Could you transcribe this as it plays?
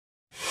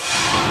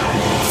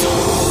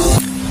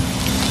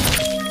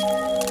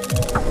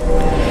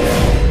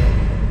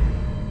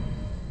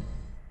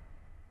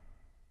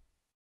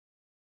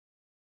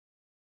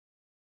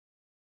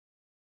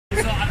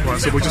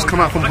So we just come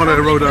out from Holloway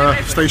Road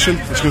station,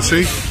 as you can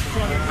see,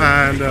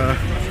 and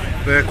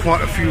there are quite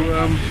a few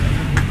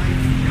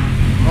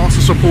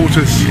Arsenal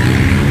supporters.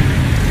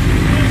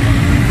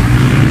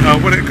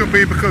 Well, it could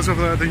be because of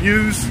the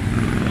news.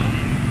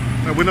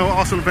 We know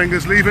Arsene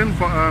Wenger's leaving,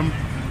 but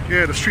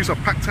yeah, the streets are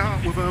packed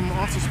out with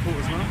Arsenal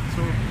supporters now.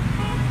 So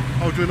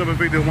I'll do another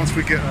video once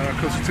we get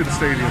closer to the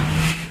stadium.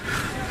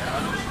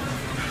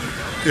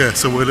 Yeah,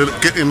 so we're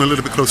getting a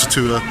little bit closer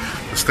to the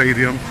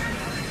stadium.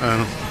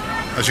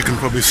 As you can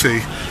probably see,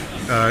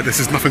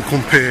 this is nothing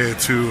compared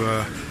to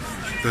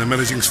the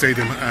managing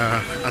stadium,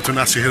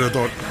 Antonassi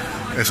Hiradot.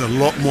 There's a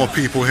lot more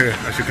people here,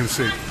 as you can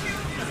see.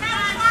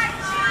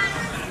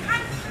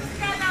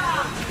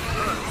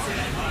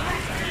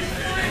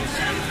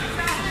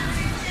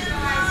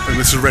 And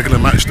this is a regular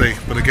match day,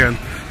 but again,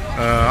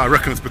 I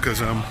reckon it's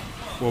because,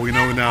 well, we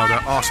know now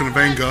that Arsene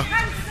Wenger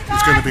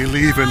is going to be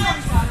leaving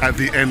at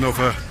the end of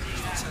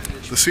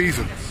the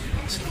season.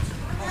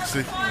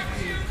 See?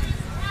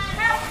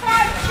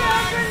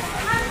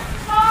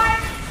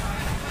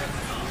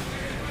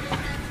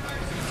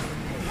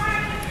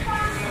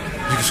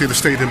 You can see the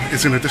stadium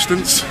is in the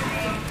distance.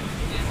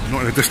 Not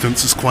in the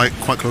distance, it's quite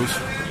close.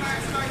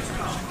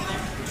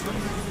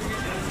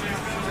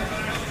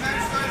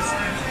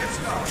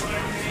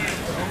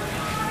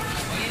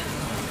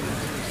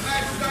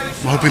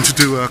 I'm hoping to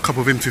do a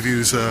couple of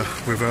interviews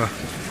with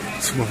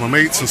some of my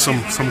mates and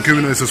some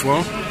gooners as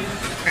well.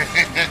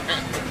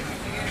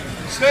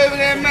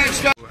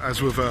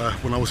 As with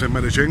when I was in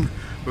managing,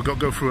 we've got to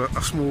go through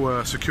a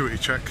small security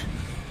check.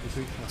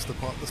 You see, that's the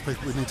part, that's the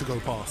people we need to go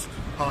past.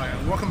 Hi,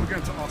 and welcome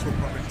again to Arsenal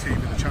Public TV,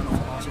 the channel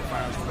for Arsenal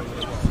fans all over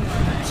the world.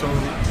 So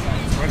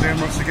we're at the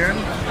Emirates again,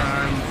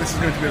 and this is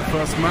going to be the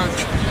first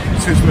match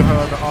since we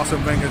heard that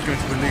Arsene Wenger is going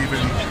to be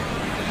leaving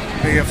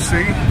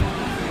AFC.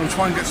 I'm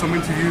trying to get some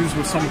interviews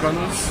with some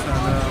gunners,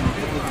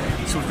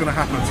 and see what's going to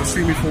happen. So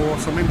see me for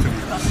some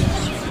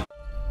interviews.